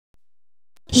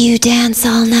You dance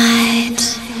all night,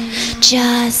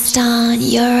 just on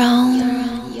your own.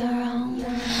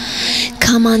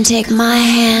 Come on, take my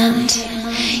hand,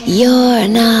 you're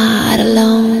not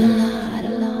alone.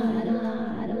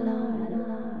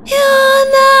 You're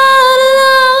not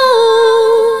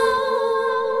alone.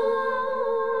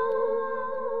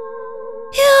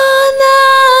 You're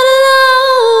not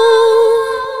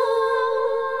alone.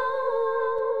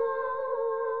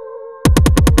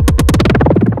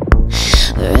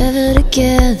 Forever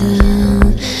together,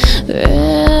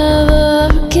 forever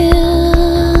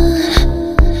again.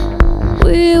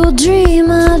 We will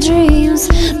dream our dreams,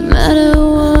 no matter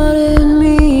what it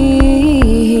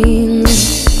means.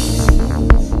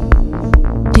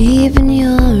 Deep in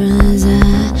your eyes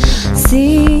I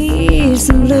see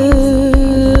some blue.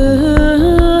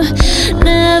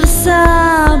 Never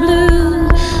saw blue,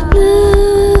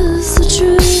 blue so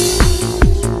true.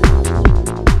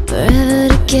 Forever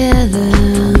together,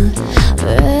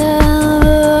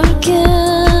 forever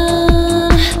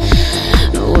again.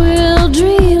 We'll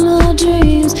dream our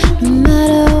dreams, no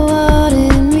matter what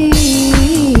it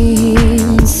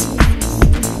means.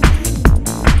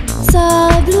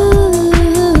 Saw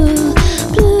blue,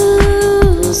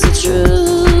 blue so true.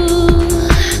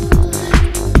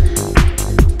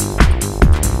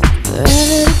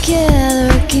 Forever together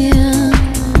again.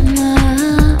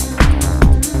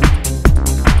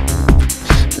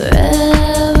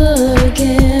 Forever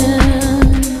again.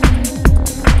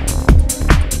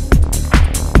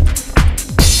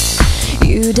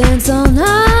 You dance all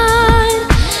night,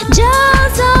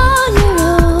 just on your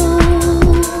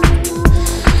own.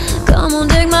 Come on,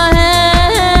 take my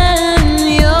hand,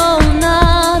 you're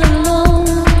not alone.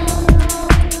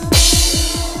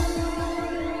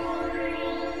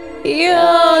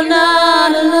 You're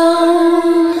not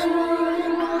alone.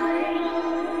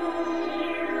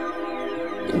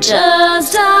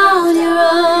 Just on your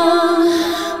own.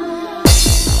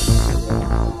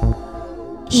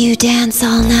 You dance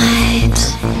all night,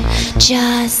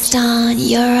 just on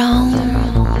your own.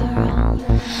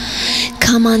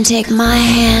 Come on, take my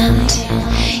hand,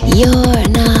 you're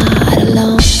not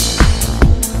alone.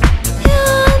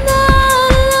 You're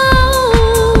not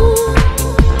alone.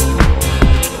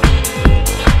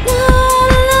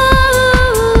 Not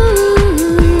alone.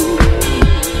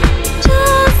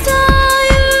 Just on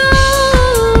your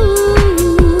own.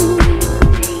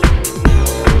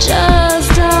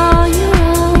 Just on your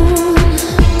own.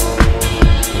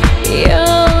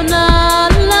 You're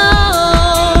not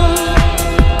alone.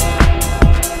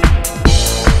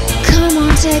 Come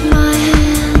on, take my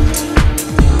hand.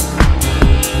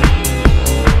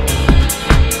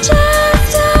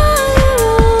 Just on your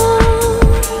own.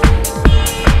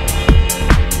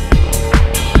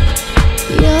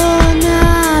 You're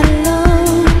not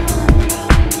alone.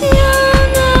 You're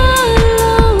not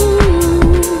alone.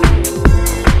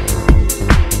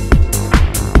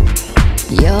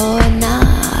 You're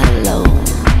not alone.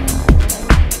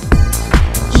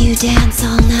 You dance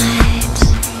all night,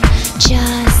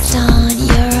 just on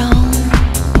your own.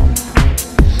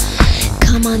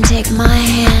 Come on, take my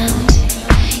hand,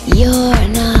 you're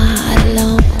not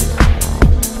alone.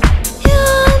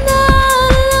 You're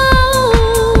not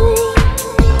alone.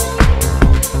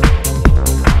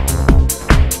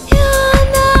 You're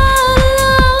not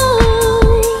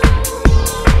alone.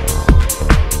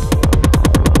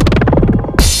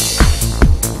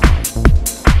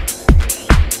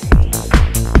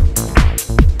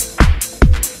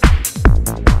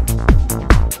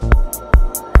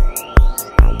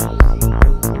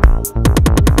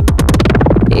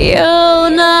 You're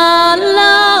not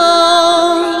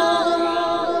alone.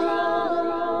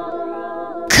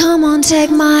 Come on,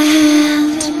 take my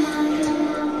hand.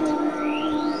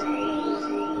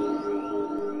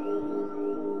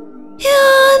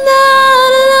 You're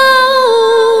not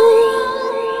alone.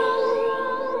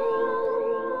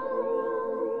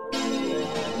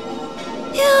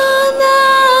 You're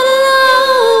not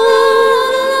alone.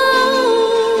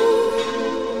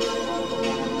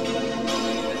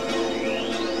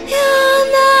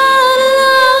 You're not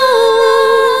alone.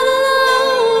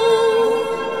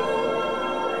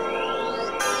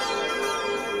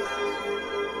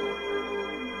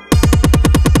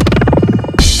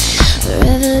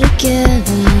 Forever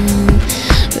together,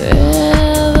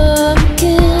 forever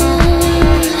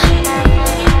again.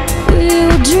 We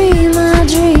will dream our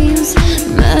dreams, no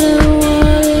matter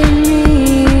what it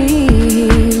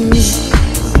means.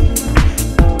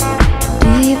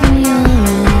 Deep in your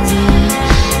eyes I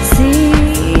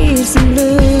see some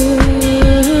blue.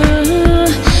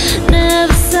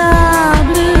 Never saw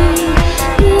blue,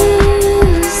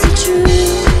 blue so true.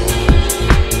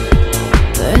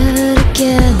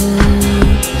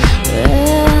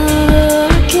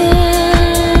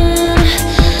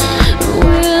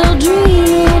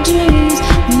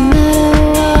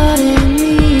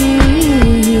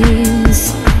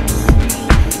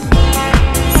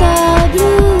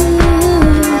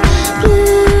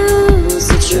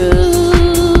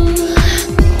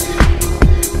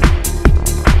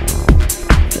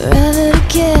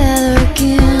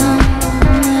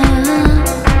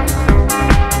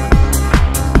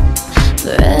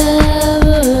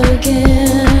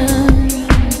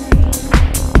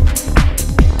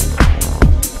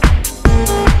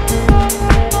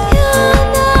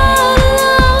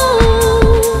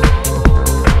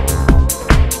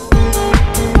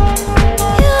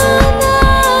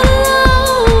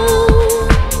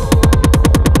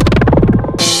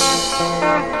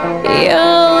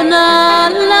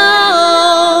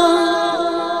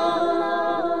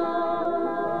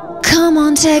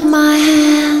 take my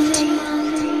hand.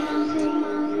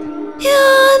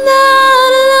 You're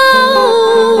not alone.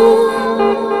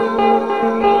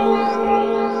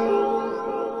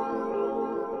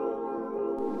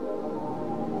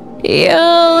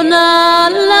 You're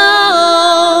not alone.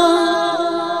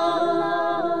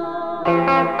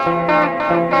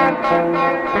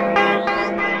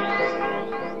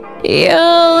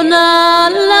 You're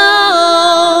not alone.